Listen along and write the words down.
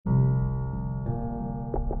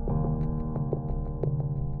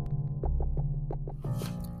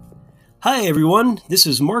Hi, everyone. This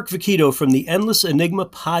is Mark Vaquito from the Endless Enigma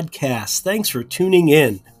podcast. Thanks for tuning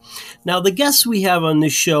in. Now, the guests we have on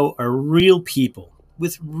this show are real people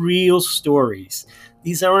with real stories.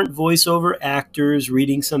 These aren't voiceover actors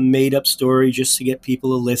reading some made up story just to get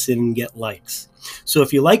people to listen and get likes. So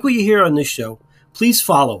if you like what you hear on this show, please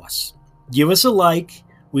follow us. Give us a like.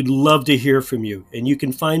 We'd love to hear from you. And you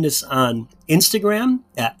can find us on Instagram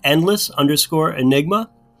at endless_enigma,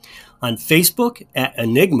 on Facebook at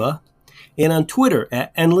Enigma, and on Twitter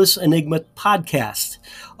at Endless Enigma Podcast.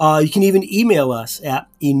 You can even email us at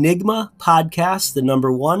enigmapodcast, the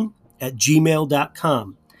number 1, at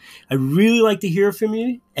gmail.com. I'd really like to hear from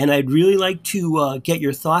you, and I'd really like to get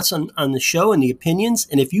your thoughts on the show and the opinions.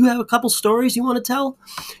 And if you have a couple stories you want to tell,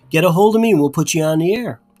 get a hold of me and we'll put you on the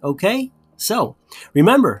air. Okay? So,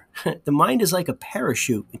 remember, the mind is like a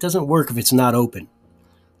parachute. It doesn't work if it's not open.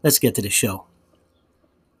 Let's get to the show.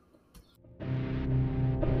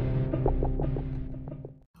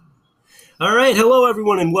 All right. Hello,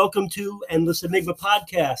 everyone, and welcome to Endless Enigma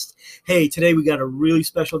Podcast. Hey, today we got a really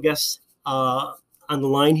special guest on the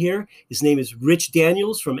line here. His name is Rich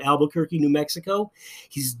Daniels from Albuquerque, New Mexico.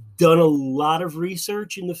 He's done a lot of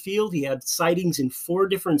research in the field. He had sightings in 4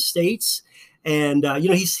 different states. And,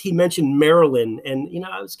 he mentioned Maryland. And,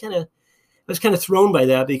 I was kind of thrown by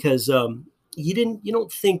that because you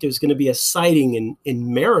don't think there's going to be a sighting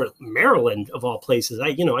in Maryland of all places.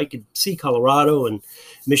 I could see Colorado and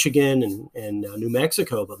Michigan and New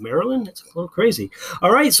Mexico, but Maryland, it's a little crazy.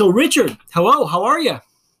 All right, so Richard, hello, how are you?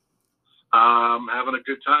 I'm having a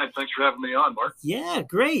good time. Thanks for having me on, Mark. Yeah,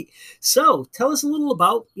 great. So tell us a little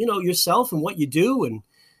about yourself and what you do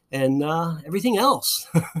and everything else.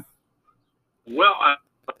 Well, I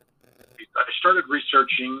started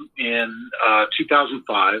researching in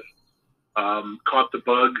 2005. Caught the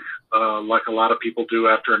bug like a lot of people do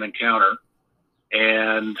after an encounter,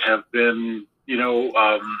 and have been,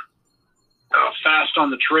 fast on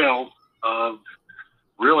the trail of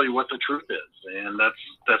really what the truth is. And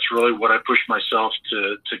that's really what I push myself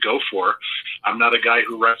to go for. I'm not a guy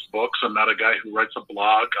who writes books. I'm not a guy who writes a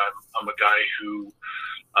blog. I'm a guy who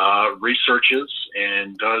researches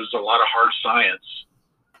and does a lot of hard science.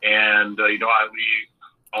 And, I leave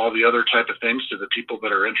all the other type of things to the people that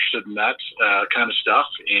are interested in that kind of stuff.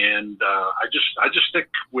 And I just stick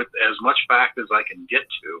with as much fact as I can get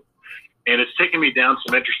to. And it's taken me down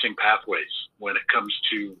some interesting pathways when it comes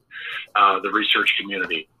to the research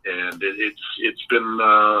community. And it's been,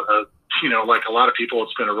 like a lot of people,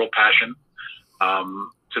 it's been a real passion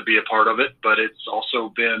to be a part of it. But it's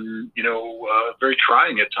also been, very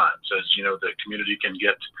trying at times, as, the community can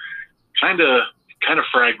get kind of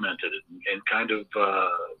fragmented and kind of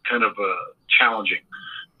challenging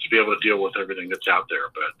to be able to deal with everything that's out there.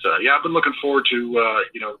 But I've been looking forward to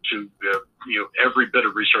every bit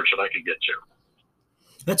of research that I can get to.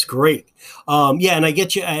 That's great. And I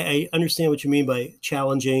get you. I understand what you mean by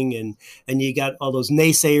challenging, and you got all those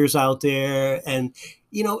naysayers out there, and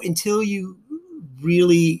until you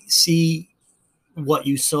really see what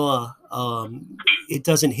you saw, it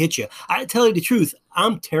doesn't hit you. I tell you the truth,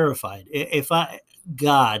 I'm terrified. If I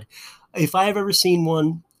have ever seen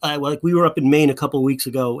one, like we were up in Maine a couple of weeks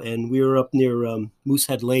ago, and we were up near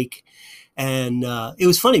Moosehead Lake, and it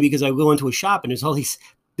was funny because I go into a shop and there's all these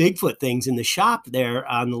Bigfoot things in the shop there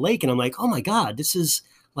on the lake, and I'm like, oh my God, this is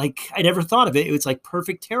like, I never thought of it. It was like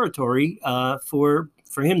perfect territory for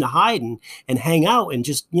him to hide and hang out and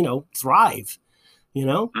just thrive.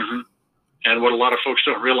 Mm-hmm. And what a lot of folks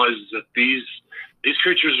don't realize is that these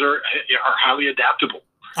creatures are highly adaptable.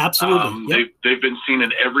 Absolutely. Yep. They've been seen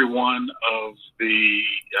in every one of the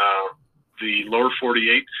lower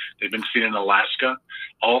 48. They've been seen in Alaska,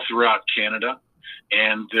 all throughout Canada.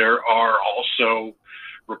 And there are also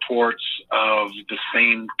reports of the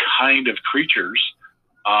same kind of creatures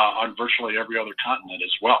on virtually every other continent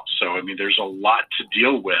as well. So, there's a lot to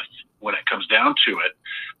deal with when it comes down to it.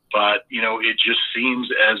 But, it just seems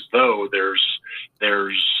as though there's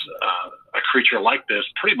a creature like this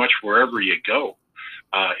pretty much wherever you go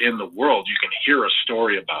in the world. You can hear a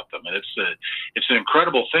story about them, and it's an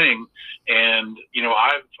incredible thing. And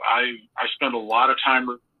I spend a lot of time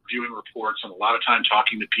reviewing reports and a lot of time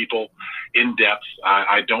talking to people in depth.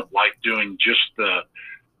 I don't like doing just the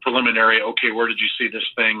preliminary, okay, where did you see this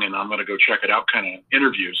thing, and I'm going to go check it out kind of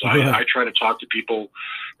interviews. I try to talk to people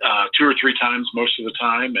 2 or 3 times most of the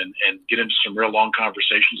time and get into some real long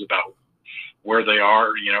conversations about where they are,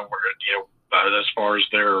 as far as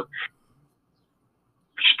their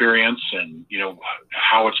experience and,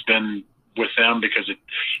 how it's been with them, because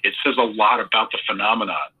it says a lot about the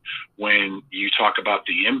phenomenon when you talk about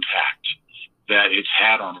the impact that it's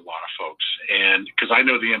had on a lot of folks. And because I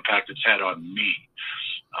know the impact it's had on me.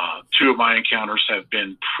 Two of my encounters have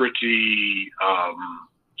been pretty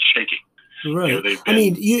shaking. Right. You know, they've I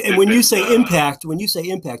been, mean, and when you say impact,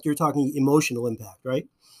 you're talking emotional impact, right?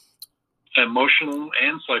 Emotional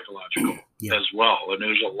and psychological Yeah. as well. I mean,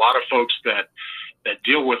 there's a lot of folks that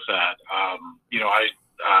deal with that. You know, I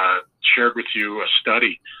shared with you a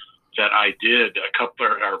study that I did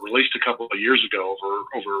released a couple of years ago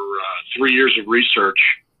over 3 years of research.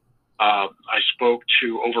 I spoke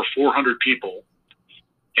to over 400 people,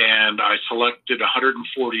 and I selected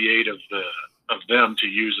 148 of them to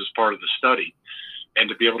use as part of the study, and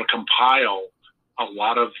to be able to compile a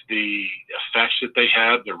lot of the effects that they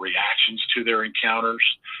had, the reactions to their encounters,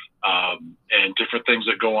 and different things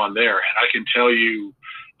that go on there. And I can tell you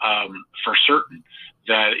for certain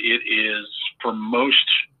that it is, for most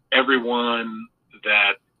everyone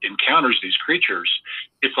that encounters these creatures,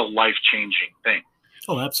 it's a life-changing thing.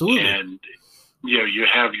 Oh, absolutely. And you know, you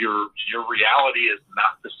have your reality is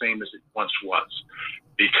not the same as it once was,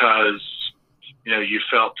 because you know, you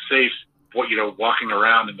felt safe, walking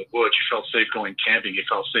around in the woods. You felt safe going camping. You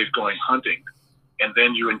felt safe going hunting. And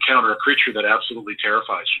then you encounter a creature that absolutely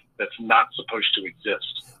terrifies you, that's not supposed to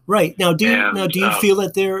exist. Right. Now, do you feel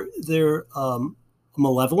that they're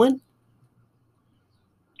malevolent?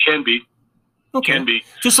 Can be. Okay. Can be.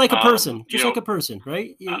 Just like a person. Like a person,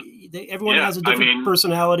 right? Everyone has a different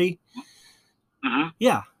personality. Mm-hmm.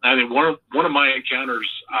 Yeah. I mean, one of my encounters,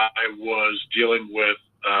 I was dealing with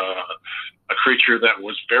a creature that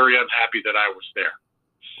was very unhappy that I was there.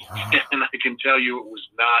 And I can tell you it was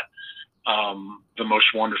not the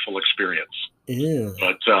most wonderful experience. Yeah.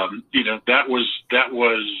 But you know, that was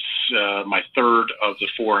my third of the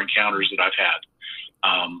 4 encounters that I've had.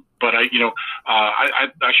 But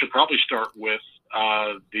I should probably start with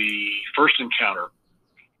the first encounter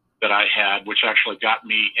that I had, which actually got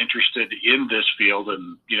me interested in this field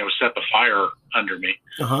and, you know, set the fire under me.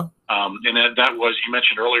 Uh-huh. And that was, you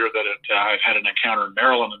mentioned earlier that I've had an encounter in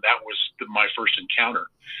Maryland, and that was my first encounter.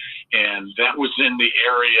 And that was in the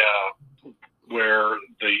area where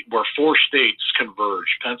 4 states converge: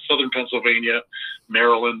 southern Pennsylvania,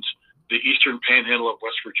 Maryland, the eastern panhandle of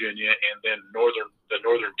West Virginia, and then the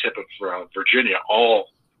northern tip of Virginia, all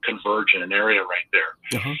converge in an area right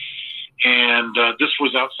there. Uh-huh. And this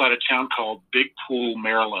was outside a town called Big Pool,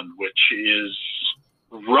 Maryland, which is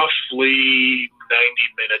roughly 90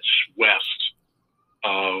 minutes west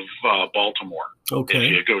of Baltimore. Okay.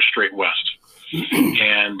 If you go straight west.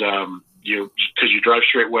 And because you drive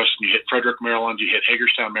straight west and you hit Frederick, Maryland, you hit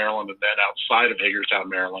Hagerstown, Maryland, and then outside of Hagerstown,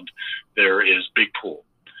 Maryland, there is Big Pool.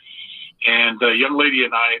 And a young lady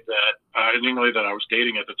and I that I was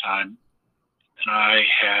dating at the time, and I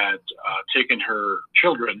had taken her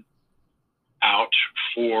children out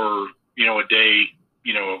for, you know, a day,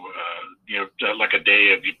 like a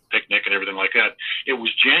day of picnic and everything like that. It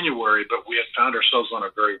was January, but we had found ourselves on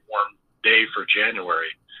a very warm day for January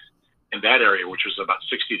in that area, which was about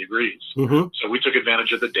 60 degrees. Mm-hmm. So we took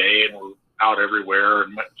advantage of the day and were out everywhere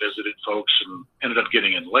and visited folks and ended up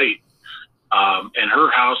getting in late. And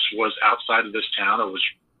her house was outside of this town. It was,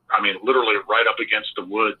 literally right up against the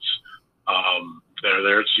woods.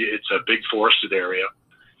 It's a big forested area.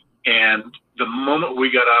 And the moment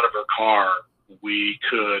we got out of her car, we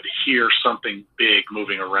could hear something big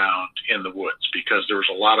moving around in the woods, because there was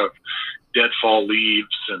a lot of deadfall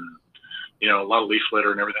leaves and, you know, a lot of leaf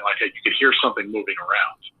litter and everything like that. You could hear something moving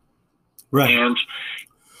around. Right. And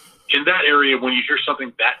in that area, when you hear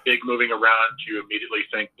something that big moving around, you immediately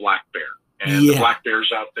think black bear. And the black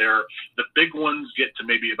bears out there, the big ones get to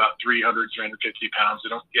maybe about 300, 350 pounds. They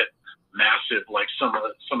don't get massive like some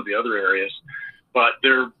of the other areas, but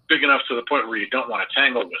they're big enough to the point where you don't want to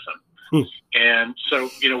tangle with them. And so,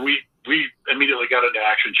 you know, we immediately got into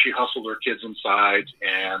action. She hustled her kids inside,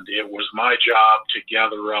 and it was my job to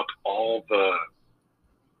gather up all the,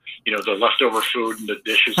 you know, the leftover food and the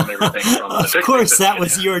dishes and everything. From Of course, that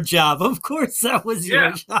was your job. Of course, that was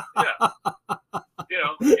your job. You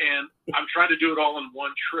know, and I'm trying to do it all in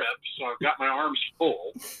one trip, so I've got my arms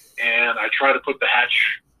full, and I try to put the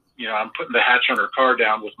hatch, you know, I'm putting the hatch on her car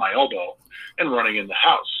down with my elbow and running in the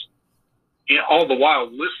house, and all the while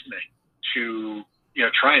listening to, you know,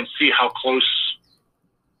 try and see how close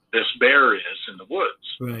this bear is in the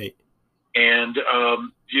woods. Right. And,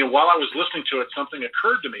 you know, while I was listening to it, something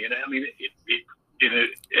occurred to me. And I mean,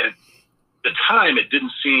 at the time, it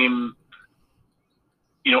didn't seem,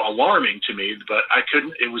 you know, alarming to me, but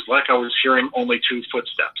it was like I was hearing only 2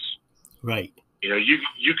 footsteps. Right.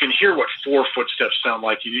 You can hear what 4 footsteps sound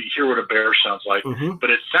like. You hear what a bear sounds like, but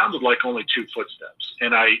it sounded like only 2 footsteps.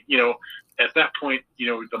 And at that point,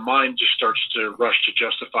 the mind just starts to rush to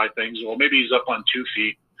justify things. Well, maybe he's up on 2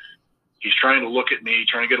 feet. He's trying to look at me,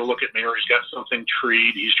 trying to get a look at me, or he's got something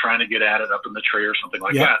treed. He's trying to get at it up in the tree or something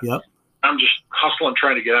like that. Yep. I'm just hustling,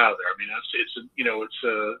 trying to get out of there. I mean, it's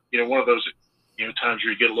one of those, times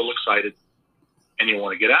where you get a little excited and you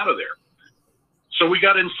want to get out of there. So we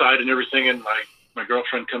got inside and everything, and my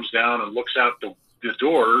girlfriend comes down and looks out the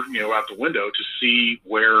door, out the window to see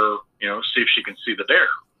see if she can see the bear.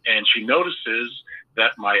 And she notices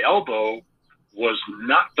that my elbow was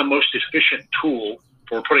not the most efficient tool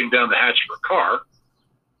for putting down the hatch of her car,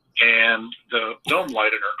 and the dome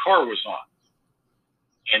light in her car was on.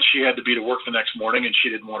 And she had to be to work the next morning, and she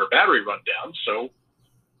didn't want her battery run down, so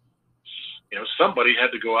somebody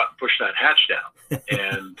had to go out and push that hatch down.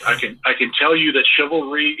 And I can tell you that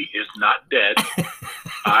chivalry is not dead.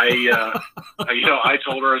 I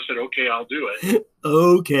told her, I said, okay, I'll do it.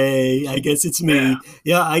 Okay, I guess it's me.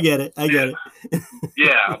 Yeah, I get it. Yeah,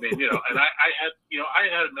 I mean, and I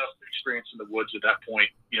had enough experience in the woods at that point.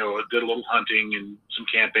 Did a little hunting and some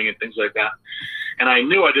camping and things like that. And I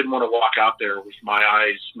knew I didn't want to walk out there with my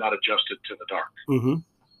eyes not adjusted to the dark. Mm-hmm.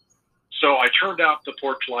 So I turned out the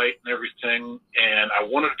porch light and everything, and I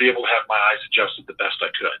wanted to be able to have my eyes adjusted the best I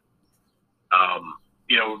could.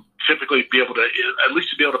 Typically be able to, at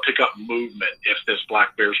least to be able to pick up movement if this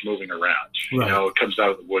black bear's moving around. Right. It comes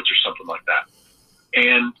out of the woods or something like that.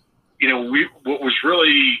 And, what was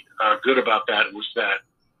really good about that was that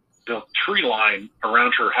the tree line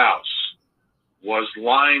around her house was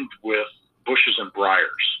lined with bushes and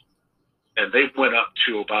briars. And they went up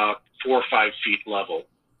to about 4 or 5 feet level.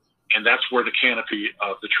 And that's where the canopy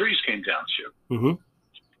of the trees came down to. Mm-hmm.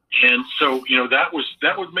 And so, that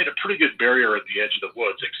made a pretty good barrier at the edge of the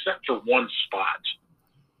woods, except for one spot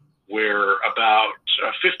where about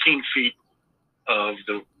 15 feet of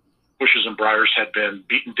the bushes and briars had been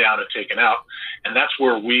beaten down and taken out. And that's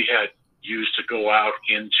where we had used to go out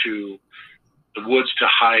into the woods to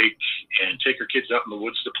hike and take our kids out in the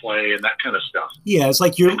woods to play and that kind of stuff. Yeah, it's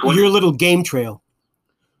like your little game trail.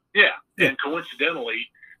 Yeah. And coincidentally,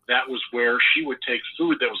 that was where she would take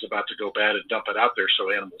food that was about to go bad and dump it out there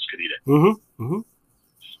so animals could eat it. Mm-hmm. Mm-hmm.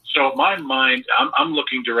 So my mind, I'm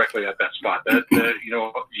looking directly at that spot.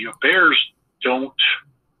 Bears don't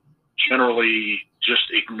generally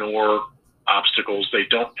just ignore obstacles. They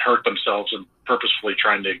don't hurt themselves and purposefully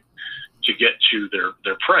trying to get to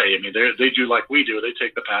their prey. I mean, they do like we do. They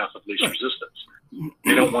take the path of least resistance.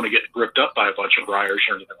 They don't want to get gripped up by a bunch of briars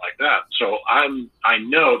or anything like that. So I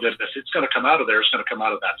know that if it's going to come out of there, it's going to come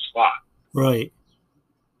out of that spot. Right.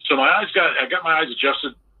 So I got my eyes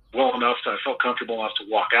adjusted well enough that I felt comfortable enough to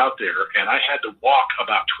walk out there, and I had to walk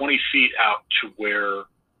about 20 feet out to where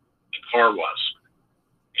the car was.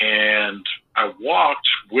 And I walked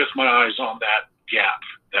with my eyes on that gap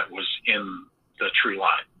that was in the tree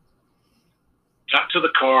line. Got to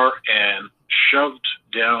the car and shoved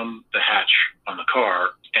down the hatch on the car.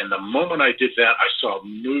 And the moment I did that, I saw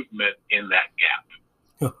movement in that gap.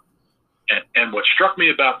 Huh. And what struck me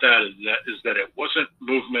about that is that it wasn't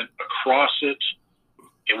movement across it.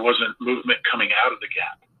 It wasn't movement coming out of the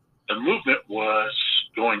gap. The movement was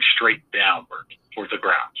going straight downward toward the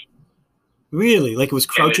ground. Really? Like it was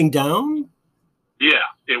crouching down? Yeah,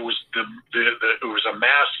 it was it was a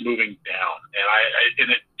mass moving down,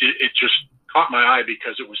 and it just caught my eye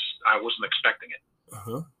because I wasn't expecting it.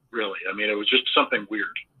 Uh-huh. Really, I mean, it was just something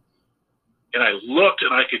weird. And I looked,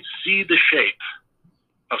 and I could see the shape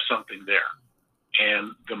of something there.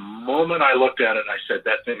 And the moment I looked at it, I said,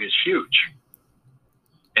 "That thing is huge."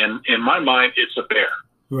 And in my mind, it's a bear.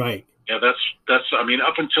 Right. Yeah, that's. I mean,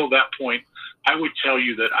 up until that point, I would tell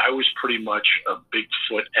you that I was pretty much a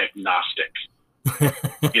Bigfoot agnostic.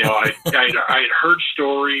 I'd heard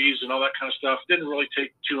stories and all that kind of stuff. Didn't really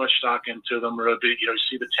take too much stock into them, or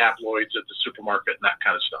see the tabloids at the supermarket and that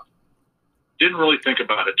kind of stuff. Didn't really think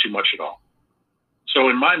about it too much at all. So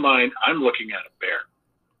in my mind, I'm looking at a bear,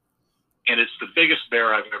 and it's the biggest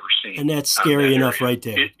bear I've ever seen. And that's scary enough, right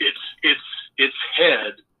there. Its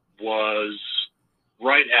head was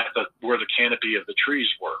right at where the canopy of the trees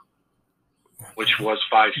were, which was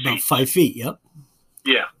 5 feet. About 5 feet. Yep.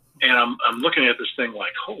 Yeah. And I'm looking at this thing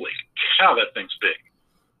like, holy cow, that thing's big.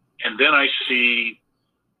 And then I see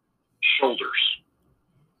shoulders.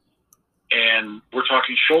 And we're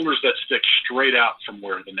talking shoulders that stick straight out from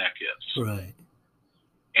where the neck is. Right.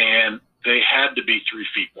 And they had to be 3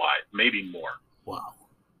 feet wide, maybe more. Wow.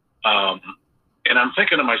 And I'm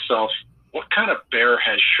thinking to myself, what kind of bear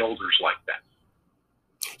has shoulders like that?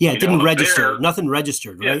 Yeah, it didn't a register. bear, Nothing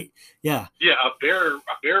registered, yeah, right? Yeah. yeah, a bear,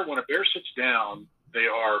 when a bear sits down, they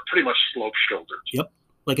are pretty much slope shouldered. Yep.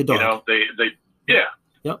 Like a dog. They Yep. yeah.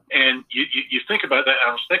 Yep. And you think about that.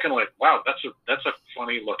 I was thinking like, wow, that's a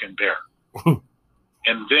funny looking bear.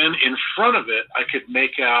 And then in front of it, I could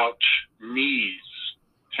make out knees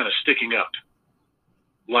kind of sticking up,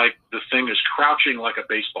 like the thing is crouching like a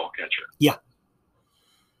baseball catcher. Yeah.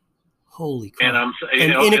 Holy crap!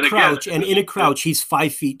 And in a crouch, he's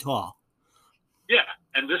 5 feet tall. Yeah,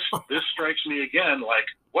 and this strikes me again like,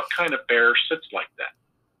 what kind of bear sits like that?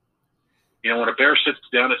 When a bear sits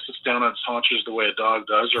down, it sits down on its haunches the way a dog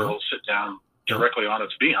does, or it'll sit down directly on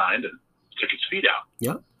its behind and stick its feet out.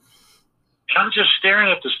 Yeah. And I'm just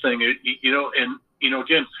staring at this thing,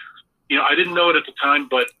 again, I didn't know it at the time,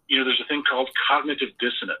 but, there's a thing called cognitive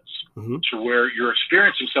dissonance, to where you're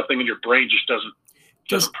experiencing something and your brain just doesn't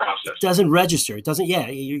process. Doesn't register. It doesn't. Yeah.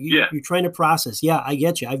 You're trying to process. Yeah. I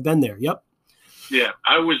get you. I've been there. Yep. Yeah.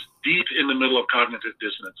 I was deep in the middle of cognitive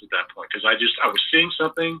dissonance at that point, because I was seeing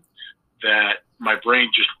something that my brain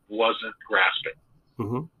just wasn't grasping.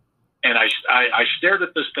 Mm-hmm. And I stared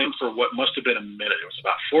at this thing for what must have been a minute. It was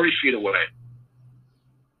about 40 feet away.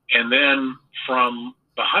 And then from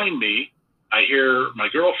behind me, I hear my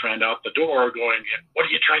girlfriend out the door going, "What are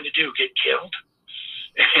you trying to do? Get killed?"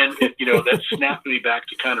 And that snapped me back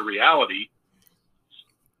to kind of reality.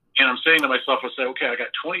 And I'm saying to myself, I say, okay, I got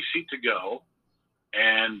 20 feet to go,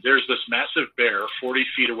 and there's this massive bear 40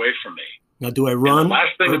 feet away from me. Now, do I run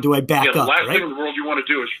or do I back up? The last thing in the world you want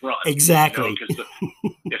to do is run. Exactly. Because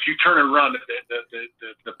if you turn and run,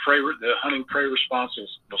 the hunting prey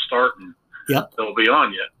responses will start, and they'll be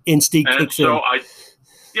on you. Instinct kicks in. So I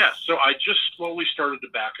just slowly started to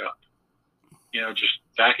back up, just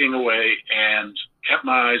backing away, and kept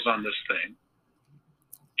my eyes on this thing.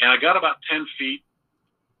 And I got about 10 feet,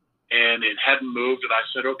 and it hadn't moved. And I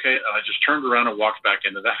said, okay. And I just turned around and walked back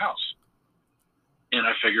into the house. And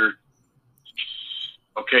I figured,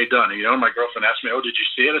 okay, done. My girlfriend asked me, "Oh, did you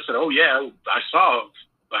see it?" I said, "Oh yeah, I saw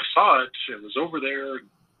it. It was over there."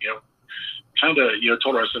 Kind of,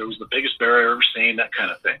 told her, I said it was the biggest bear I ever seen, that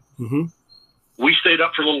kind of thing. Mm-hmm. We stayed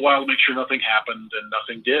up for a little while to make sure nothing happened, and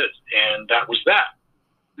nothing did. And that was that.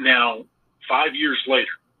 Now, 5 years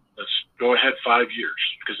later, let's go ahead 5 years,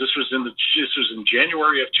 because this was in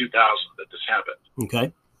January of 2000 that this happened.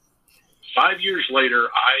 Okay. 5 years later,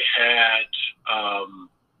 I had,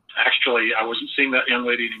 actually, I wasn't seeing that young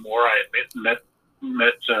lady anymore. I had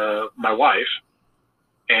met my wife,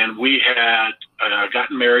 and we had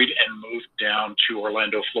gotten married and moved down to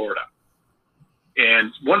Orlando, Florida.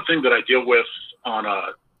 And one thing that I deal with on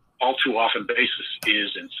a all too often basis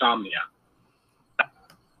is insomnia.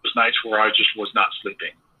 Those nights where I just was not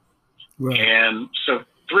sleeping. Right. And so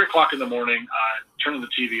 3 o'clock in the morning, I'm turning the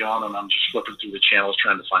TV on, and I'm just flipping through the channels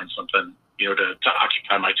trying to find something, to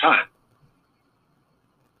occupy my time.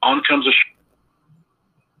 On comes a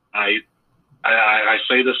I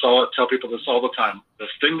say this I tell people this all the time. The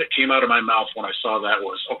thing that came out of my mouth when I saw that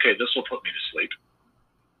was, okay, this will put me to sleep.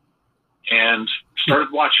 And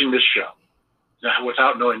started watching this show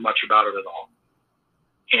without knowing much about it at all.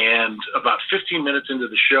 And about 15 minutes into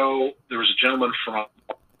the show, there was a gentleman from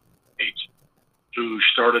who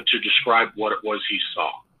started to describe what it was he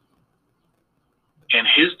saw. And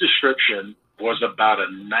his description was about a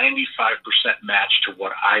 95% match to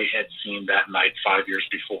what I had seen that night 5 years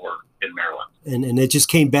before in Maryland. And it just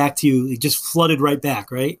came back to you. It just flooded right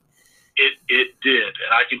back, right? It did.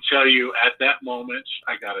 And I can tell you at that moment,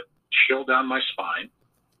 I got a chill down my spine.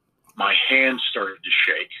 My hands started to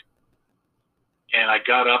shake. And I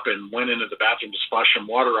got up and went into the bathroom to splash some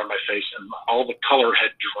water on my face, and all the color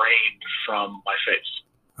had drained from my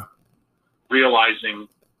face, realizing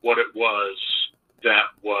what it was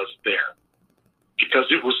that was there. Because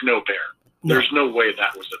it was no bear. No. There's no way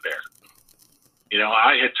that was a bear.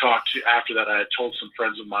 I had after that, I had told some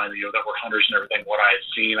friends of mine, that were hunters and everything, what I had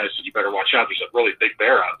seen. I said, you better watch out. There's a really big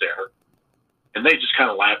bear out there. And they just kind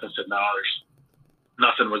of laughed and said, no, there's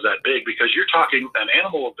nothing was that big, because you're talking an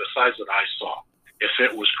animal of the size that I saw, if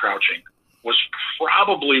it was crouching, was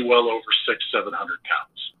probably well over 600-700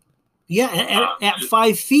 pounds. Yeah, at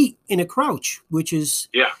 5 feet in a crouch, which is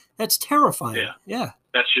that's terrifying. Yeah.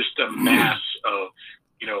 That's just a mass of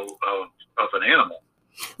an animal.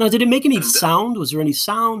 Now, did it make any sound? Was there any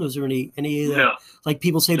sound? Was there any no. Like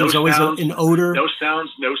people say, there's always an odor? No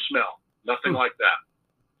sounds, no smell, nothing like that.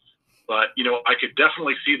 But I could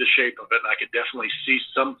definitely see the shape of it, and I could definitely see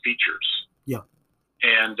some features. Yeah.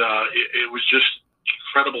 And it was just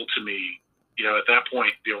incredible to me. At that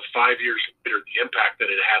point, 5 years later, the impact that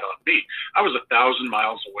it had on me. I was 1,000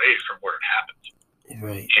 miles away from where it happened.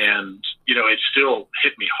 Right. And it still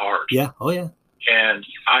hit me hard. Yeah. Oh yeah. And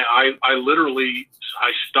I literally,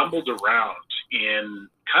 I stumbled around in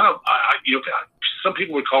kind of, some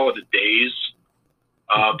people would call it a daze.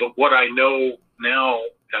 But what I know now,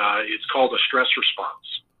 it's called a stress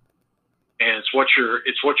response. And it's what your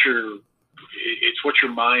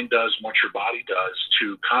mind does and what your body does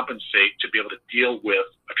to compensate to be able to deal with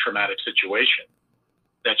a traumatic situation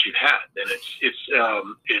that you've had. And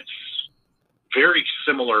it's very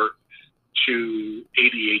similar to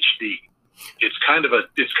ADHD. It's kind of a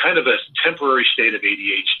temporary state of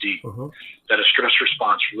ADHD that a stress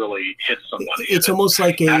response really hits somebody. It's almost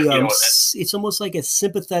like it's almost like a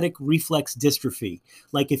sympathetic reflex dystrophy.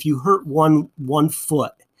 Like if you hurt one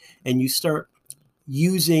foot and you start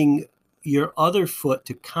using your other foot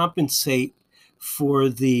to compensate for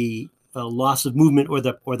the loss of movement or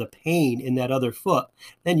the pain in that other foot,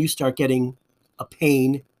 then you start getting a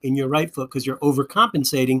pain in your right foot because you're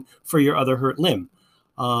overcompensating for your other hurt limb.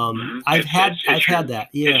 I've had that.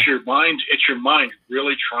 Yeah. It's your mind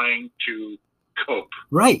really trying to cope.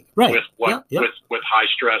 Right. With high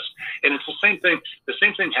stress. And it's the same thing. The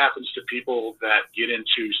same thing happens to people that get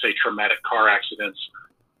into, say, traumatic car accidents,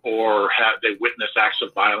 or they witness acts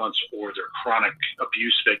of violence, or they're chronic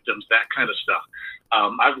abuse victims, that kind of stuff.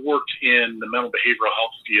 I've worked in the mental behavioral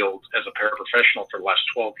health field as a paraprofessional for the last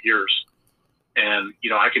 12 years. And,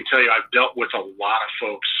 I can tell you, I've dealt with a lot of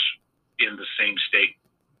folks in the same state.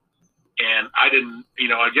 And I didn't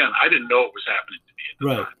know it was happening to me at the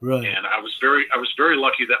time. Right. And I was very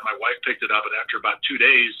lucky that my wife picked it up. And after about 2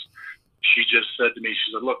 days, she just said to me,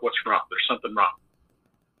 she said, "Look, what's wrong? There's something wrong."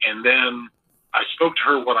 And then I spoke to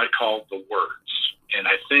her what I call the words. And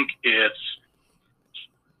I think it's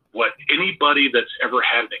what anybody that's ever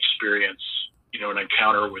had an experience, an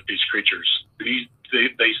encounter with these creatures,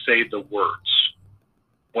 they say the words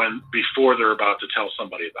before they're about to tell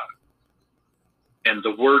somebody about it. And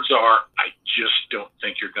the words are, "I just don't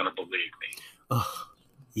think you're going to believe me." Oh,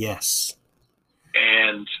 yes.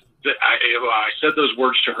 And I said those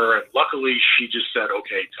words to her, and luckily she just said,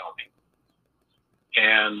 "Okay, tell me."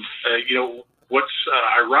 And, what's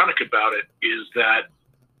ironic about it is that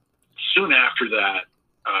soon after that,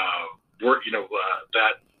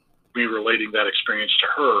 that me relating that experience to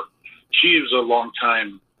her, she was a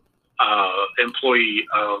longtime employee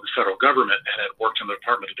of the federal government and had worked in the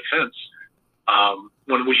Department of Defense.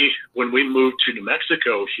 When we moved to New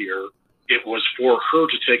Mexico here, it was for her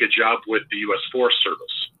to take a job with the U.S. Forest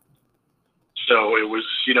Service. So it was,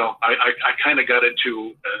 I kind of got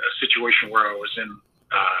into a situation where I was in,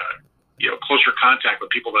 closer contact with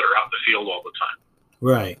people that are out in the field all the time.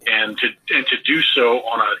 Right. And to do so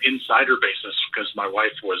on an insider basis, because my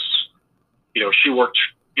wife was, she worked,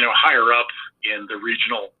 higher up in the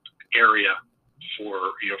regional area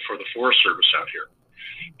for the Forest Service out here.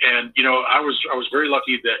 And, I was very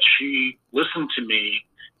lucky that she listened to me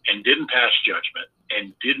and didn't pass judgment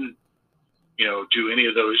and didn't, do any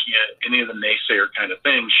of those, any of the naysayer kind of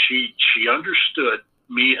things. She understood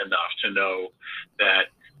me enough to know that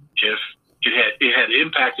if it had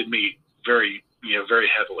impacted me very, very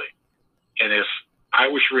heavily. And if I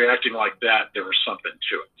was reacting like that, there was something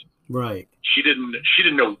to it. Right. She didn't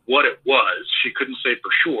know what it was. She couldn't say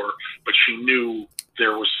for sure, but she knew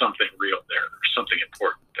there was something real there, something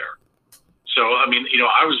important there. So, I mean,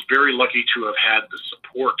 I was very lucky to have had the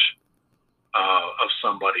support of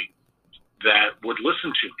somebody that would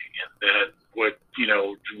listen to me and that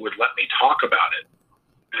would let me talk about it.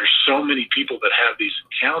 There's so many people that have these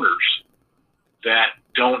encounters that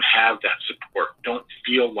don't have that support, don't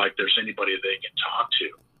feel like there's anybody they can talk to.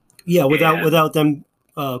 Yeah, without them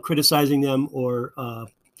criticizing them or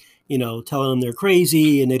telling them they're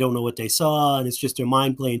crazy and they don't know what they saw and it's just their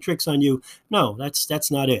mind playing tricks on you. No, that's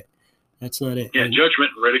not it. That's not it. Yeah,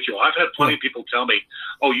 judgment and ridicule. I've had plenty of people tell me,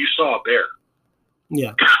 "Oh, you saw a bear."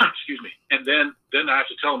 Yeah. Excuse me. And then I have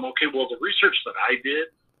to tell them, okay, well, the research that I did,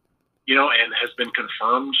 and has been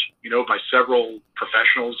confirmed, by several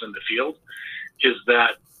professionals in the field, is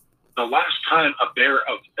that the last time a bear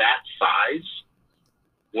of that size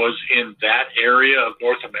was in that area of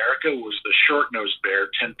North America was the short-nosed bear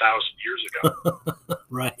 10,000 years ago.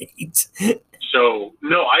 Right. So,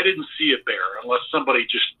 no, I didn't see a bear unless somebody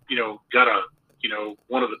just, got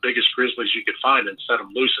one of the biggest grizzlies you could find and set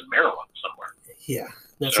them loose in Maryland somewhere. Yeah,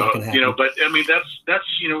 that's not going to happen. But I mean, that's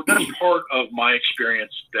part of my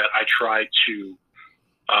experience that I try to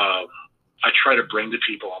bring to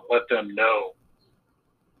people and let them know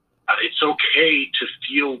it's okay to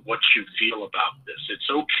feel what you feel about this. It's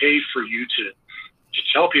okay for you to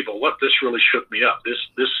tell people, look, this really shook me up. This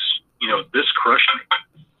crushed me.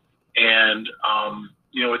 And,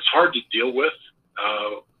 it's hard to deal with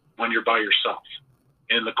when you're by yourself.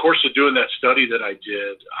 In the course of doing that study that I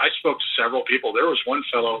did, I spoke to several people. There was one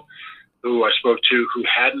fellow who I spoke to who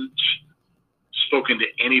hadn't spoken to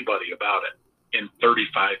anybody about it in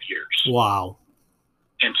 35 years. Wow.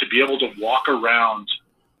 And to be able to walk around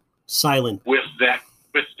silent with that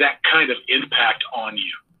kind of impact on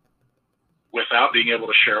you, without being able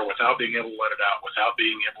to share, without being able to let it out, without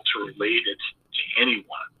being able to relate it to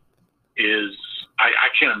anyone, is I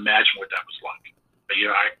can't imagine what that was like. You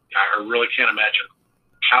know, I really can't imagine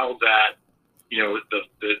how that, you know,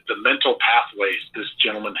 the mental pathways this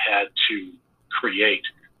gentleman had to create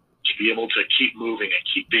to be able to keep moving and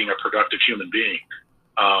keep being a productive human being.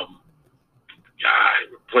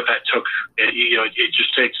 What that took, you know, it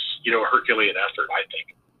just takes, you know, a Herculean effort, I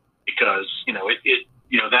think, because, you know,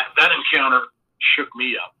 that encounter shook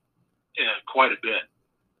me up quite a bit.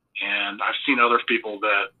 And I've seen other people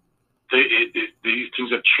that these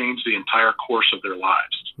things have changed the entire course of their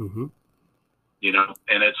lives. Mm-hmm. You know,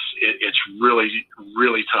 and it's really,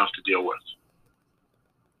 really tough to deal with.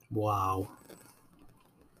 Wow.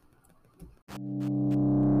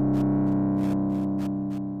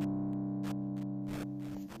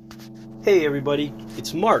 Hey everybody,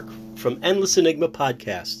 it's Mark from Endless Enigma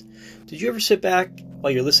Podcast. Did you ever sit back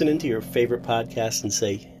while you're listening to your favorite podcast and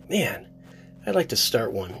say, man, I'd like to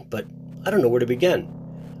start one, but I don't know where to begin?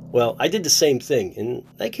 Well, I did the same thing, and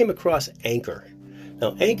I came across Anchor.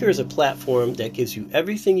 Now, Anchor is a platform that gives you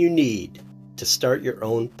everything you need to start your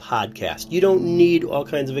own podcast. You don't need all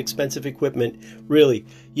kinds of expensive equipment. Really,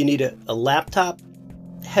 you need a laptop,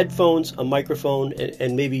 headphones, a microphone,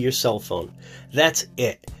 and maybe your cell phone. That's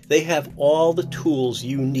it. They have all the tools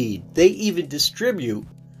you need. They even distribute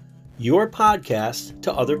your podcast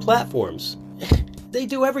to other platforms. They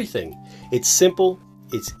do everything. It's simple,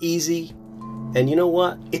 it's easy, and you know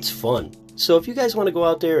what? It's fun. So if you guys want to go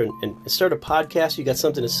out there and start a podcast, you got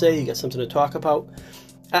something to say, you got something to talk about,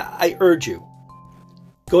 I urge you,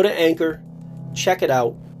 go to Anchor, check it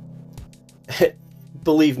out.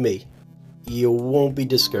 Believe me, you won't be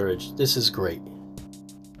discouraged. This is great.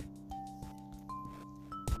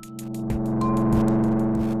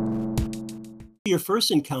 Your first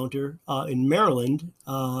encounter in Maryland,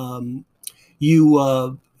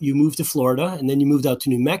 you moved to Florida, and then you moved out to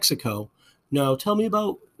New Mexico. Now, tell me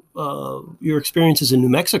about your experiences in New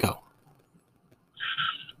Mexico.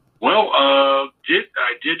 Well, I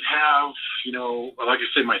did have, you know, like I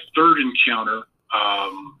say, my third encounter.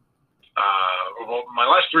 Well, my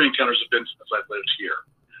last three encounters have been since I've lived here.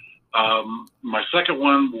 My second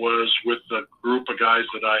one was with a group of guys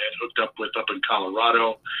that I had hooked up with up in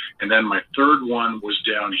Colorado, and then my third one was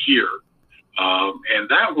down here, and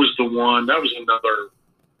that was the one. That was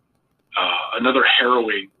another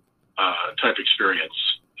harrowing type experience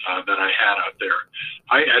that I had out there.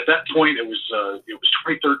 At that point, it was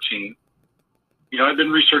 2013. You know, I've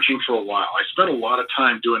been researching for a while. I spent a lot of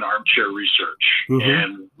time doing armchair research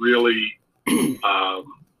and really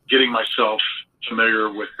getting myself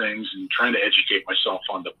familiar with things and trying to educate myself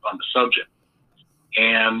on the subject.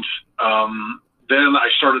 And then I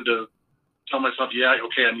started to tell myself, yeah,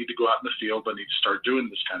 okay, I need to go out in the field. I need to start doing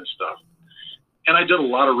this kind of stuff. And I did a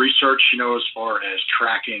lot of research, you know, as far as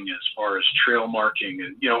tracking, as far as trail marking,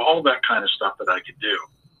 and, you know, all that kind of stuff that I could do.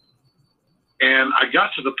 And I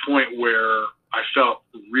got to the point where I felt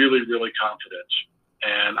really, really confident.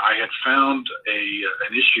 And I had found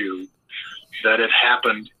an issue that had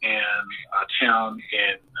happened in a town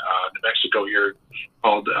in New Mexico here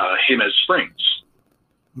called Jemez Springs.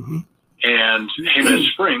 Mm-hmm. And Jemez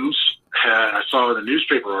Springs I saw in a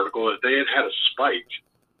newspaper article that they had a spike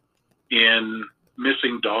in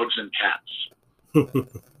missing dogs and cats.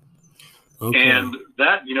 Okay. And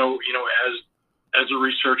that, you know, as a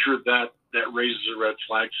researcher, that raises a red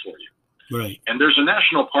flag for you. Right. And there's a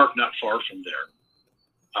national park not far from there.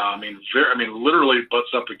 Literally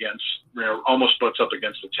butts up against, you know, almost butts up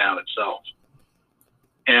against the town itself.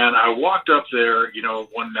 And I walked up there, you know,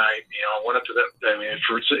 one night, you know, I went up to that. I mean,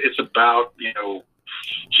 it's about, you know,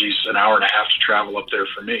 an hour and a half to travel up there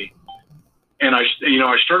for me. And I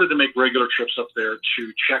started to make regular trips up there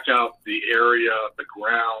to check out the area, the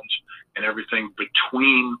grounds, and everything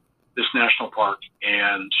between this national park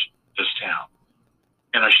and this town.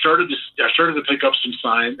 And I started to pick up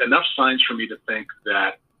enough signs for me to think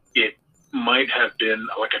that it might have been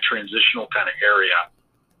like a transitional kind of area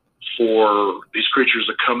for these creatures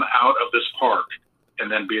to come out of this park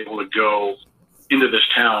and then be able to go into this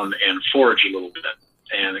town and forage a little bit.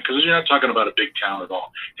 And because you're not talking about a big town at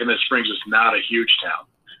all. Jemez Springs is not a huge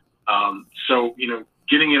town. So, you know,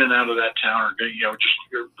 getting in and out of that town, or, you know, just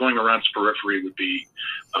going around its periphery would be,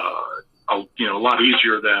 a lot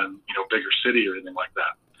easier than, you know, bigger city or anything like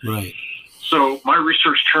that. Right. So my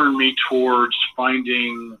research turned me towards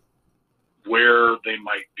finding where they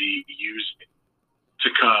might be using to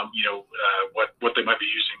come, what they might be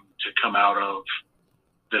using to come out of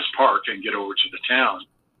this park and get over to the town.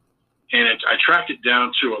 And I tracked it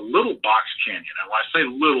down to a little box canyon. And when I say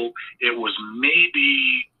little, it was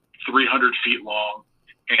maybe 300 feet long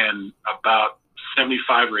and about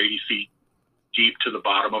 75 or 80 feet deep to the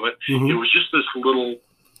bottom of it. Mm-hmm. It was just this little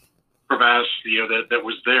crevasse, that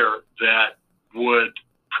was there that would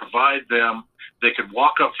provide them. They could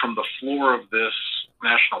walk up from the floor of this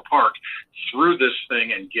national park through this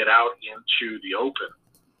thing and get out into the open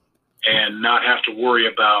and not have to worry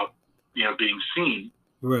about, being seen.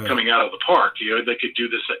 Right. Coming out of the park. They could do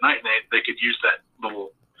this at night, and they could use that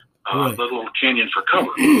little little canyon for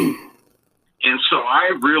cover. And so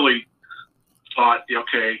I really thought,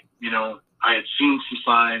 okay, I had seen some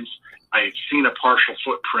signs. I had seen a partial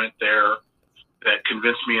footprint there that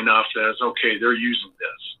convinced me enough that it's okay, they're using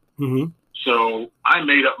this. Mm-hmm. So I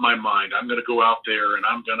made up my mind. I'm going to go out there, and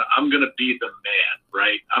I'm going to be the man,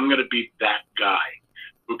 right? I'm going to be that guy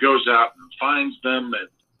who goes out and finds them and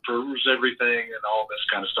proves everything and all this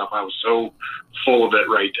kind of stuff. I was so full of it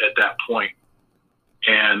right at that point.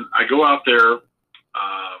 And I go out there,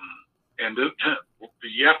 and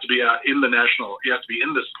you have to be out in you have to be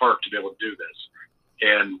in this park to be able to do this.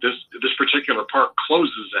 And this particular park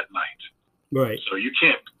closes at night. Right. So you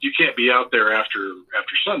can't be out there after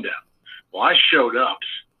sundown. Well, I showed up,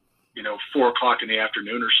 4:00 in the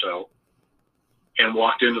afternoon or so, and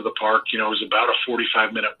walked into the park. It was about a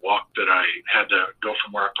 45-minute walk that I had to go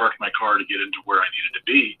from where I parked my car to get into where I needed to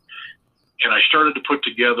be. And I started to put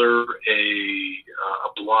together a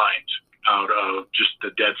blind out of just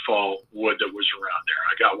the deadfall wood that was around there.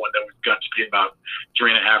 I got one that got to be about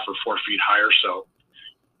 3.5 or 4 feet high or so.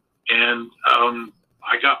 And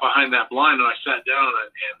I got behind that blind and I sat down,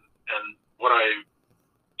 and what I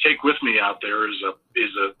take with me out there is a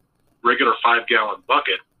regular 5-gallon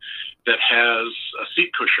bucket that has a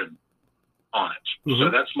seat cushion on it. Mm-hmm. So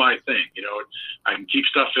that's my thing. I can keep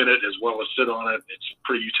stuff in it as well as sit on it. It's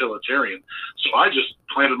pretty utilitarian. So I just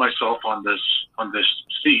planted myself on this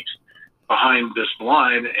seat behind this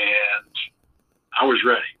blind, and I was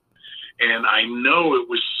ready. And I know it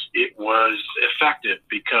was effective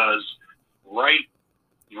because right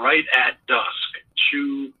at dusk,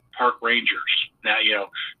 2 park rangers, now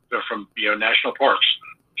they're from national parks,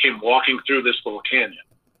 came walking through this little canyon.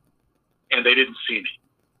 And they didn't see me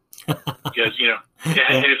because,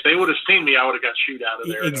 if they would have seen me, I would have got shooed out of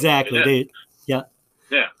there. Exactly. Yeah.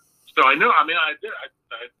 So I know, I did.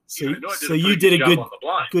 So you did a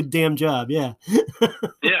good damn job. Yeah.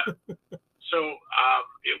 Yeah. So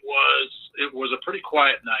it was a pretty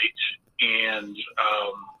quiet night, and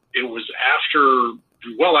it was after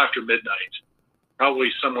midnight,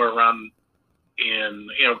 probably somewhere around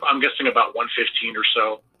I'm guessing about 1:15 or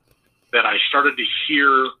so, that I started to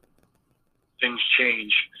hear things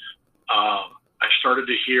change. I started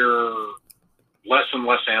to hear less and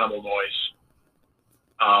less animal noise,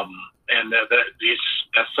 and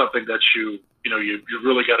that's something that you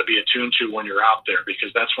really got to be attuned to when you're out there,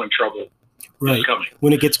 because that's when trouble is coming.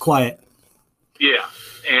 When it gets quiet. Yeah,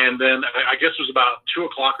 and then I guess it was about 2:00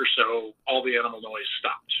 or so. All the animal noise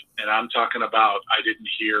stopped, and I'm talking about I didn't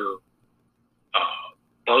hear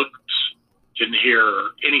bugs, didn't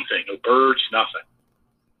hear anything, no birds, nothing.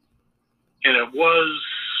 And it was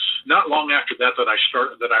not long after that I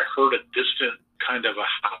heard a distant kind of a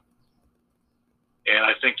howl. And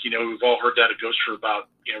I think, we've all heard that. It goes for about,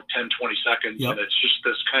 10, 20 seconds. Yep. And it's just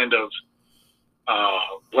this kind of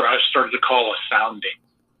what I started to call a sounding.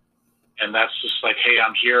 And that's just like, hey,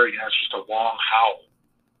 I'm here. It's just a long howl.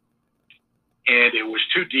 And it was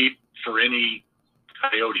too deep for any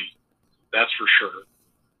coyote, that's for sure.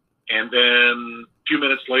 And then a few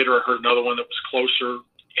minutes later, I heard another one that was closer,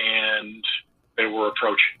 and they were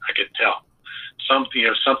approaching. I could tell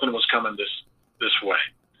something was coming this way.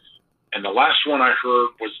 And the last one I heard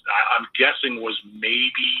I'm guessing was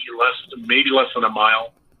maybe less than a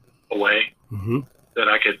mile away. Mm-hmm. That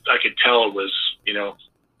I could tell it was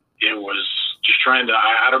just trying to.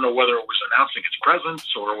 I don't know whether it was announcing its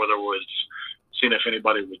presence or whether it was seeing if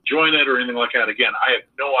anybody would join it or anything like that. Again, I have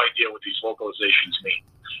no idea what these vocalizations mean.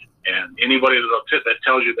 And anybody that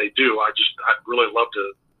tells you they do, I'd really love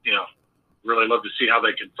to see how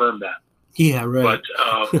they confirm that. Yeah, right.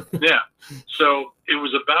 But yeah, so it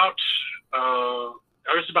was about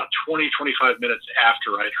 20, 25 minutes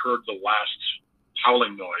after I'd heard the last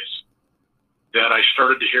howling noise that I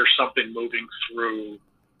started to hear something moving through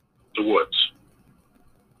the woods.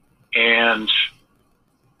 And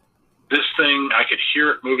this thing, I could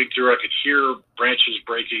hear it moving through. I could hear branches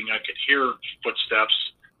breaking. I could hear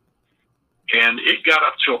footsteps. And it got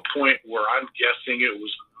up to a point where I'm guessing it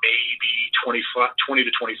was maybe 20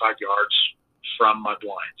 to 25 yards from my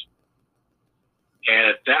blinds. And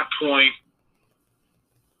at that point,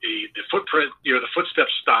 the footprint, the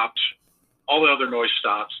footsteps stopped. All the other noise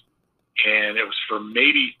stopped. And it was for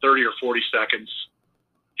maybe 30 or 40 seconds.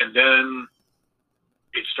 And then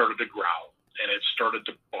it started to growl and it started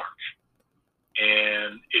to bark.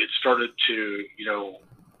 And it started to,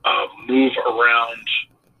 move around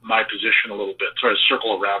my position a little bit, try to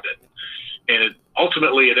circle around it. And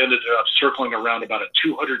ultimately it ended up circling around about a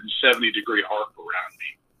 270-degree arc around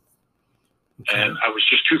me. Okay. And I was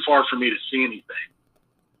just too far for me to see anything.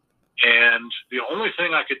 And the only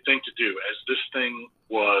thing I could think to do as this thing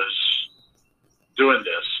was doing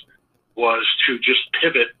this was to just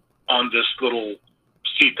pivot on this little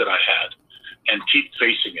seat that I had and keep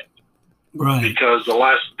facing it. Right. Because the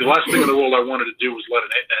last thing in the world I wanted to do was let an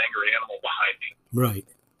angry animal behind me. Right.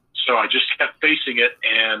 So I just kept facing it,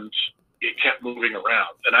 and it kept moving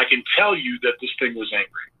around. And I can tell you that this thing was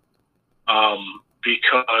angry,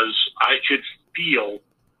 because I could feel,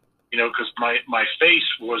 because my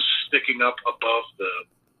face was sticking up above the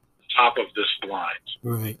top of this blind.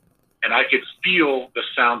 Right. And I could feel the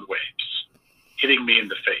sound waves hitting me in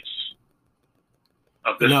the face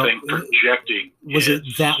of this thing projecting. Was it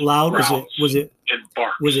that loud? Was it and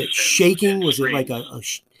barks? Was it shaking? And was it like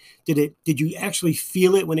did you actually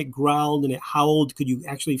feel it when it growled and it howled? Could you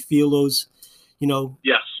actually feel those,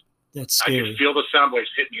 Yes. That's scary. I could feel the sound waves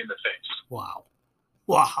hit me in the face. Wow.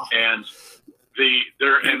 And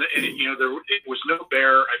it was no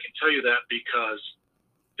bear. I can tell you that because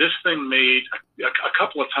this thing made a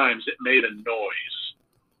couple of times it made a noise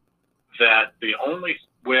that the only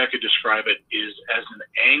way I could describe it is as an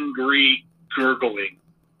angry gurgling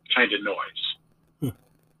kind of noise.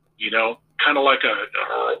 Kind of like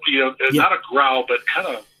not a growl, but kind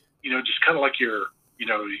of, just kind of like you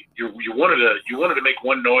wanted to make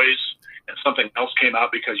one noise and something else came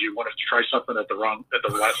out because you wanted to try something at the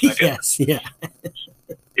last second. Yes. Yeah.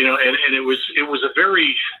 And it was a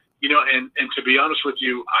very, and to be honest with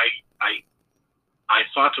you, I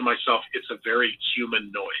thought to myself, it's a very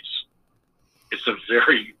human noise. It's a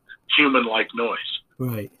very human-like noise.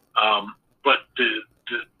 Right. But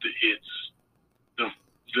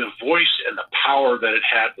the voice and the power that it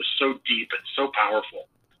had was so deep and so powerful.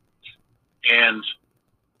 And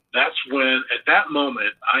that's when, at that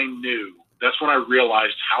moment, that's when I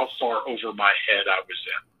realized how far over my head I was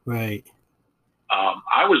in. Right.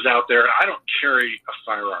 I was out there. I don't carry a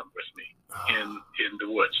firearm with me in the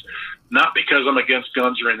woods, not because I'm against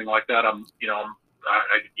guns or anything like that.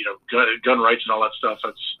 Gun rights and all that stuff.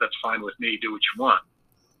 That's fine with me. Do what you want.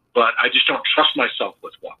 But I just don't trust myself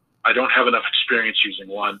with one. I don't have enough experience using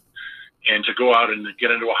one, and to go out and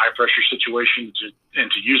get into a high pressure situation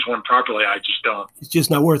and to use one properly, I just don't. It's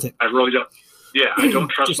just not worth it. I really don't. Yeah, I don't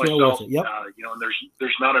trust myself. Not worth it. Yep. And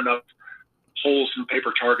there's not enough holes in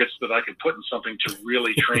paper targets that I could put in something to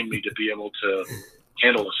really train me to be able to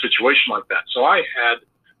handle a situation like that. So I had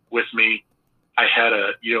with me, I had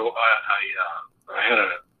a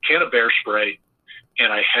can of bear spray,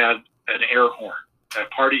 and I had an air horn, a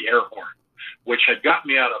party air horn, which had gotten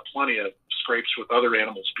me out of plenty of scrapes with other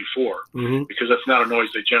animals before, because that's not a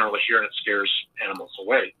noise they generally hear, and it scares animals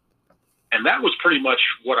away. And that was pretty much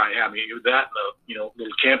what I had. I mean, that and a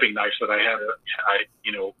little camping knife that I had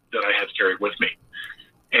carried with me.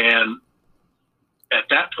 And at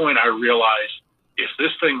that point, I realized if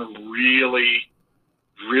this thing really,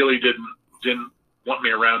 really didn't want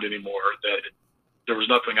me around anymore, that there was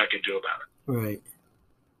nothing I could do about it. Right.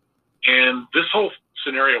 And this whole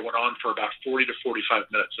scenario went on for about 40 to 45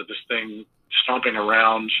 minutes of this thing stomping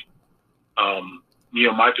around,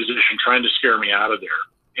 my position, trying to scare me out of there.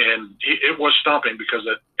 And it was stomping because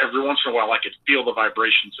every once in a while I could feel the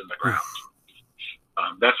vibrations in the ground.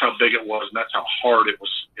 That's how big it was, and that's how hard it was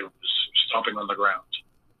stomping on the ground.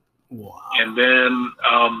 Wow. And then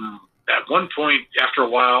at one point, after a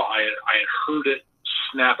while, I had heard it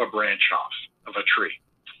snap a branch off of a tree.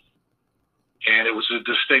 And it was a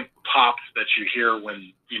distinct pop that you hear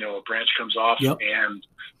when, a branch comes off. Yep. And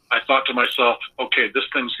I thought to myself, okay, this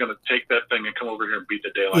thing's going to take that thing and come over here and beat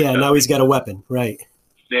the daylight out of it. Yeah, now he's got a weapon, right?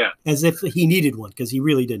 Yeah. As if he needed one, because he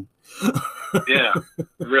really didn't. Yeah,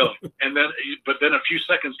 really. But then a few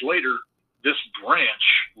seconds later, this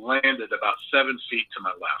branch landed about 7 feet to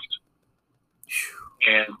my left.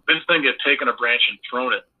 And this thing had taken a branch and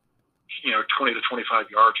thrown it, 20 to 25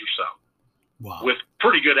 yards or so. Wow. With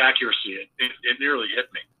pretty good accuracy. It nearly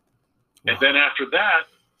hit me. Wow. And then after that,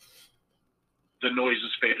 the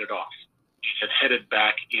noises faded off. had headed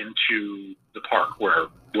back into the park where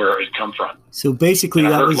it had come from. So basically,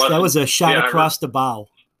 that was a shot across the bow.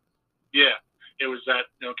 Yeah, it was that.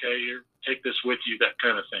 Okay, you take this with you, that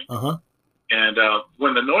kind of thing. Uh-huh. And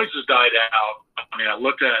when the noises died out, I mean, I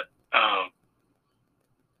looked at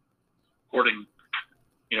recording,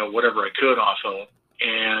 whatever I could off of,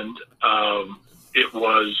 and it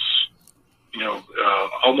was,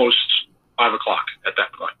 almost 5 o'clock at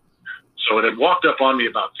that point. So it had walked up on me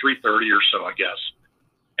about 3:30 or so, I guess.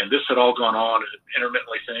 And this had all gone on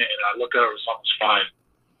intermittently, and I looked at it, it was almost 5.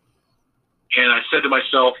 And I said to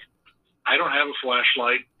myself, I don't have a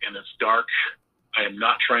flashlight, and it's dark. I am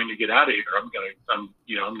not trying to get out of here. I'm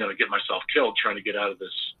gonna get myself killed trying to get out of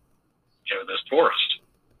this, this forest.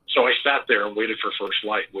 So I sat there and waited for first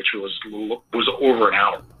light, which was over an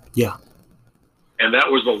hour. Yeah. And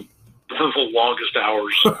that was the longest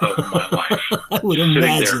hours of my life. I would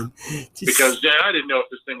imagine. Because I didn't know if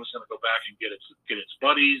this thing was going to go back and get its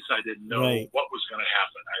buddies. I didn't know what was going to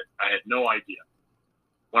happen. I had no idea.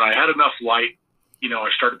 When I had enough light, I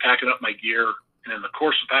started packing up my gear. And in the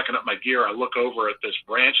course of packing up my gear, I look over at this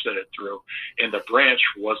branch that it threw, and the branch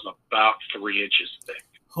was about 3 inches thick.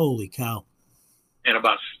 Holy cow. And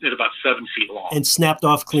about 7 feet long. And snapped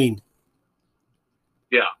off clean.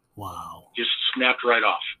 Yeah. Wow. Just snapped right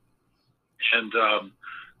off. And I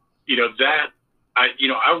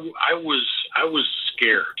was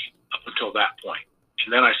scared up until that point.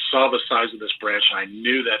 And then I saw the size of this branch, and I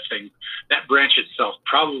knew that branch itself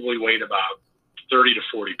probably weighed about 30 to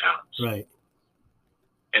 40 pounds. Right.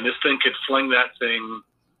 And this thing could fling that thing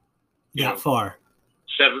that far.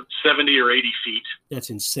 70 or 80 feet. That's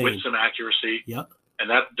insane. With some accuracy. Yep. And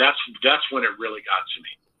that's when it really got to me.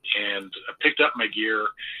 And I picked up my gear,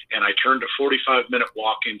 and I turned a 45-minute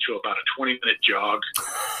walk into about a 20-minute jog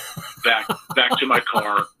back to my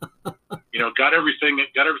car. Got everything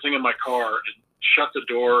in my car, and shut the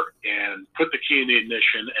door, and put the key in the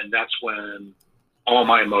ignition, and that's when all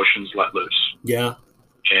my emotions let loose. Yeah.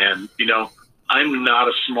 And I'm not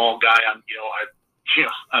a small guy. I'm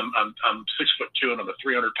 6'2", and I'm a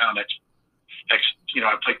 300-pound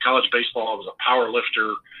I played college baseball. I was a power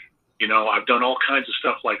lifter. I've done all kinds of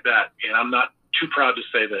stuff like that, and I'm not too proud to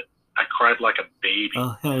say that I cried like a baby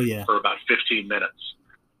hell yeah. for about 15 minutes,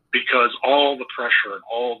 because all the pressure and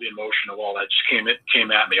all the emotion of all that just came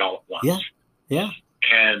at me all at once. Yeah, yeah.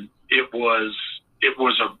 And it was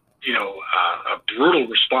a brutal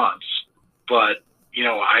response, but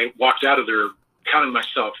I walked out of there counting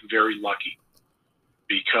myself very lucky,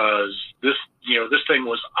 because this thing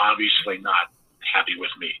was obviously not happy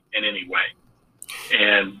with me in any way.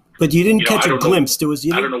 But you didn't catch a glimpse. I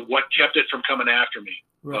don't know what kept it from coming after me,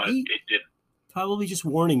 right. But it didn't. Probably just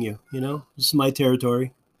warning you, this is my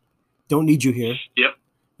territory. Don't need you here. Yep.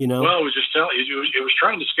 Well, it was just telling you, it was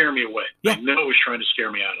trying to scare me away. Yeah. I know it was trying to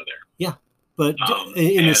scare me out of there. Yeah. But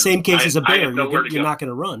in the same case as a bear, you're not going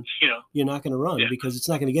to run. You're not going to run because it's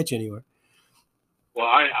not going to get you anywhere. Well,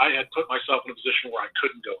 I had put myself in a position where I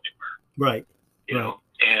couldn't go anywhere. Right.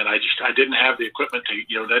 And I didn't have the equipment to,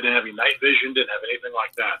 I didn't have any night vision, didn't have anything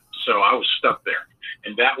like that. So I was stuck there.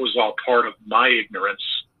 And that was all part of my ignorance.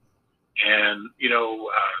 And,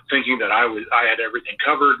 thinking that I had everything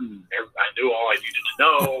covered and I knew all I needed to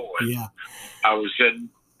know. And yeah.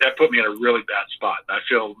 That put me in a really bad spot. I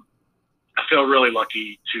feel really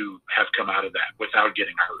lucky to have come out of that without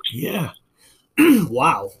getting hurt. Yeah.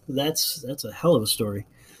 Wow. That's a hell of a story.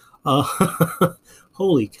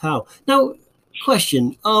 Holy cow. Now,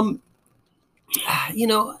 question. I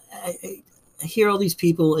hear all these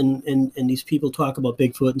people and these people talk about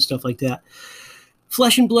Bigfoot and stuff like that.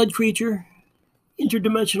 Flesh and blood creature,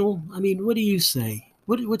 interdimensional. I mean, what do you say?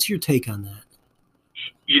 What's your take on that?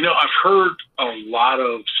 I've heard a lot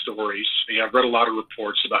of stories. I've read a lot of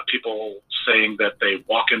reports about people saying that they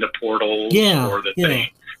walk into portals or that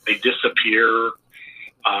they disappear.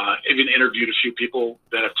 Even interviewed a few people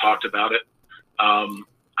that have talked about it.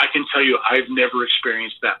 I can tell you, I've never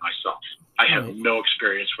experienced that myself. I have no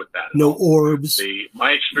experience with that. No orbs.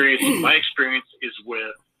 My experience is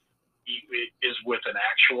with an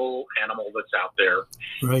actual animal that's out there.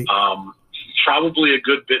 Right. Probably a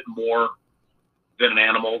good bit more than an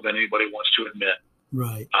animal than anybody wants to admit.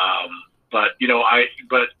 Right. But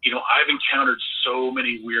I've encountered so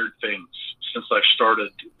many weird things since I've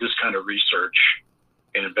started this kind of research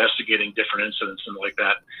and investigating different incidents and like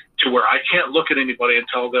that, to where I can't look at anybody and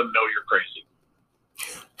tell them, no, you're crazy.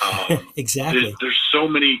 Exactly. There's so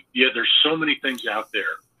many things out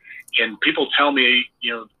there, and people tell me,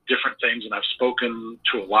 different things. And I've spoken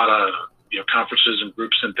to a lot of, conferences and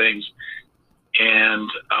groups and things. And,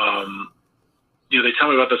 they tell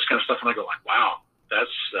me about this kind of stuff, and I go like, wow,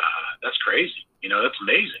 that's crazy. That's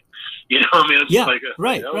amazing. I mean, it's like,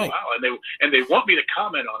 right. wow. And they want me to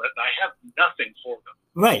comment on it, and I have nothing for them.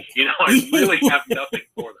 Right. I really have nothing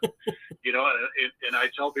for them. And I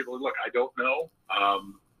tell people, look, I don't know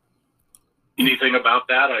anything about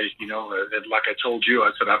that. And like I told you,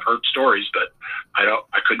 I said I've heard stories, but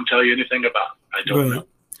I couldn't tell you anything about it. I don't know.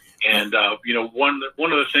 And one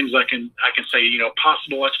of the things I can say,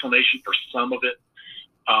 possible explanation for some of it.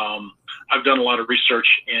 I've done a lot of research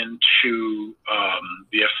into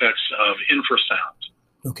the effects of infrasound.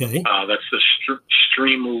 Okay. That's the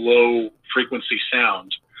extreme low frequency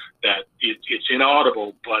sound that it's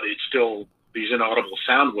inaudible, but it's still these inaudible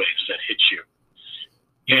sound waves that hit you.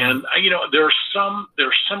 And there are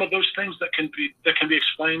some of those things that can be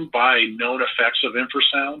explained by known effects of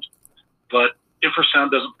infrasound, but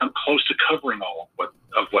infrasound doesn't come close to covering all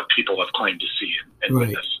of what people have claimed to see and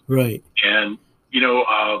witness. Right. And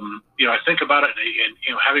I think about it,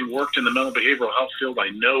 and having worked in the mental behavioral health field, I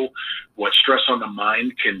know what stress on the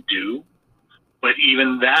mind can do, but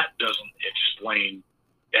even that doesn't explain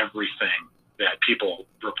everything that people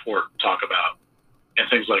report, talk about, and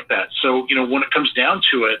things like that. So, when it comes down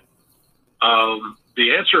to it,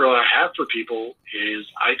 the answer I have for people is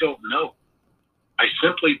I don't know. I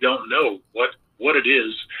simply don't know what it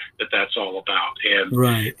is that's all about. And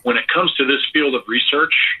when it comes to this field of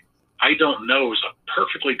research, I don't know is a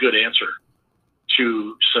perfectly good answer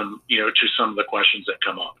to some of the questions that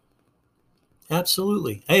come up.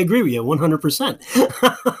 Absolutely. I agree with you 100%.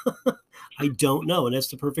 I don't know. And that's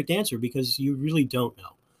the perfect answer because you really don't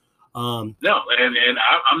know. No. And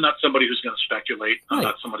I'm not somebody who's going to speculate. I'm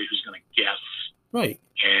not somebody who's going to guess. Right.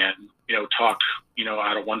 And, talk,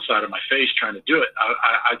 out of one side of my face trying to do it.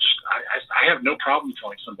 I have no problem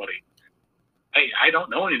telling somebody, I don't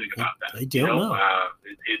know anything about that. I don't know.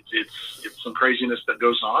 It's some craziness that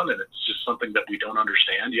goes on, and it's just something that we don't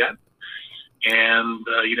understand yet. And,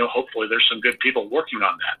 hopefully there's some good people working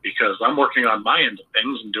on that, because I'm working on my end of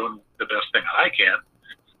things and doing the best thing I can.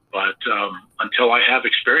 But until I have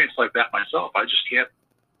experience like that myself, I just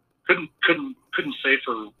couldn't say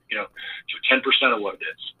for 10% of what it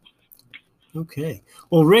is. Okay.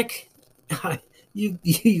 Well, Rick,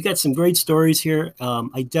 you got some great stories here.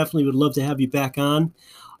 I definitely would love to have you back on.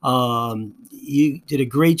 You did a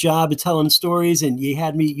great job of telling stories, and you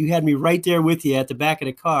had me right there with you at the back of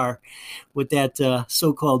the car with that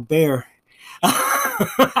so-called bear.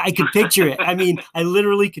 I could picture it. I mean, I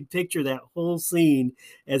literally could picture that whole scene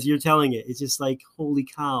as you're telling it. It's just like, holy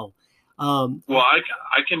cow. Well, I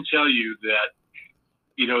can tell you that,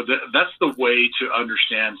 that's the way to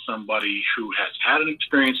understand somebody who has had an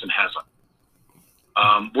experience and hasn't.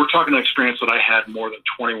 We're talking an experience that I had more than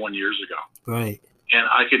 21 years ago. Right. And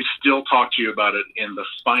I can still talk to you about it in the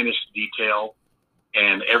finest detail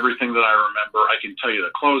and everything that I remember. I can tell you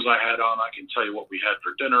the clothes I had on. I can tell you what we had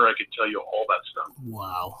for dinner. I can tell you all that stuff.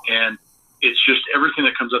 Wow. And it's just everything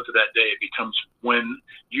that comes up to that day. It becomes when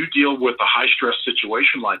you deal with a high stress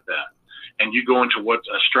situation like that and you go into what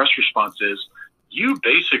a stress response is, you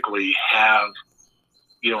basically have,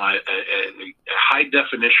 a high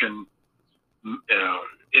definition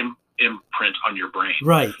imprint on your brain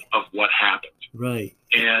of what happened. Right.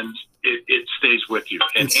 And it stays with you.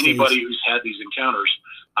 And anybody who's had these encounters,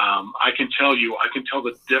 I can tell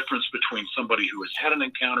the difference between somebody who has had an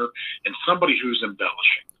encounter and somebody who's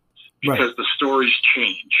embellishing, because the stories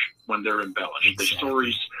change when they're embellished. Exactly. The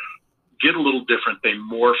stories get a little different. They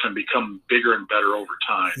morph and become bigger and better over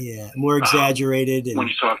time. Yeah, more exaggerated. When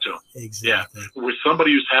you talk to them. Exactly. Yeah. With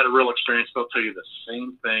somebody who's had a real experience, they'll tell you the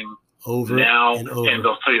same thing over now, and over. And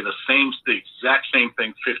they'll tell you the exact same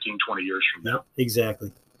thing 15, 20 years from now.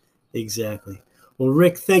 Exactly. Well,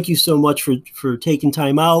 Rick, thank you so much for taking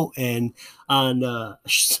time out and on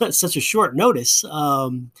such a short notice.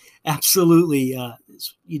 Absolutely.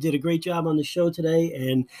 You did a great job on the show today,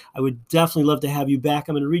 and I would definitely love to have you back.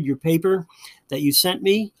 I'm going to read your paper that you sent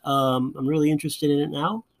me. I'm really interested in it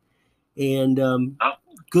now. And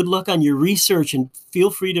good luck on your research, and feel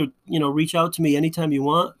free to, reach out to me anytime you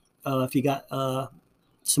want if you got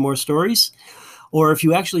some more stories, or if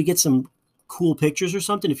you actually get some cool pictures or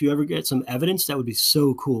something. If you ever get some evidence, that would be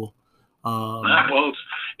so cool. Well,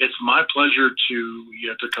 it's my pleasure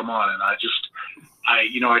to come on, and I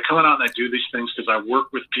come out and I do these things because I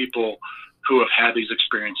work with people who have had these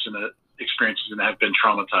experiences and have been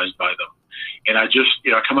traumatized by them, and I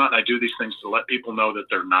come out and I do these things to let people know that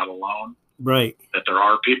they're not alone. Right. That there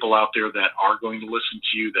are people out there that are going to listen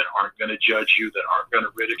to you, that aren't going to judge you, that aren't going to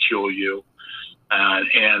ridicule you,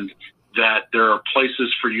 and that there are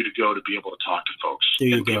places for you to go to be able to talk to folks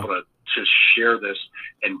and be able to share this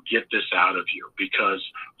and get this out of you, because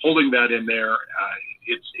holding that in there,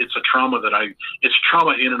 it's a trauma it's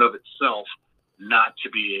trauma in and of itself not to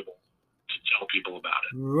be able to tell people about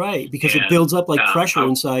it. Right. Because it builds up like pressure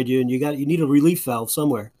inside you, and you need a relief valve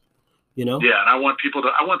somewhere, you know? Yeah. And I want people to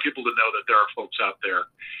know that there are folks out there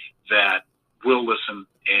that will listen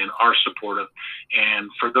and are supportive. And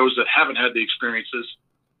for those that haven't had the experiences,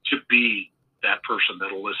 to be that person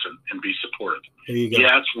that'll listen and be supportive. There you go.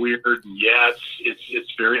 Yeah, it's weird. Yeah,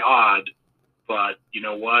 it's very odd, but you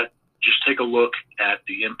know what? Just take a look at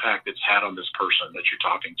the impact it's had on this person that you're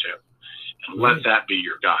talking to, and let that be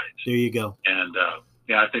your guide. There you go. And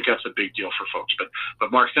I think that's a big deal for folks.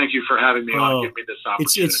 But Mark, thank you for having me on. Give me this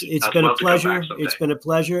opportunity. It's been a pleasure. It's been a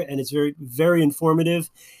pleasure, and it's very, very informative.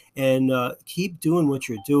 And keep doing what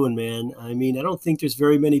you're doing, man. I mean, I don't think there's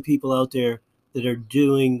very many people out there that are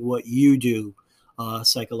doing what you do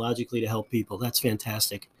psychologically to help people. That's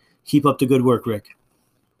fantastic. Keep up the good work, Rick.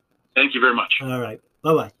 Thank you very much. All right.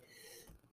 Bye-bye.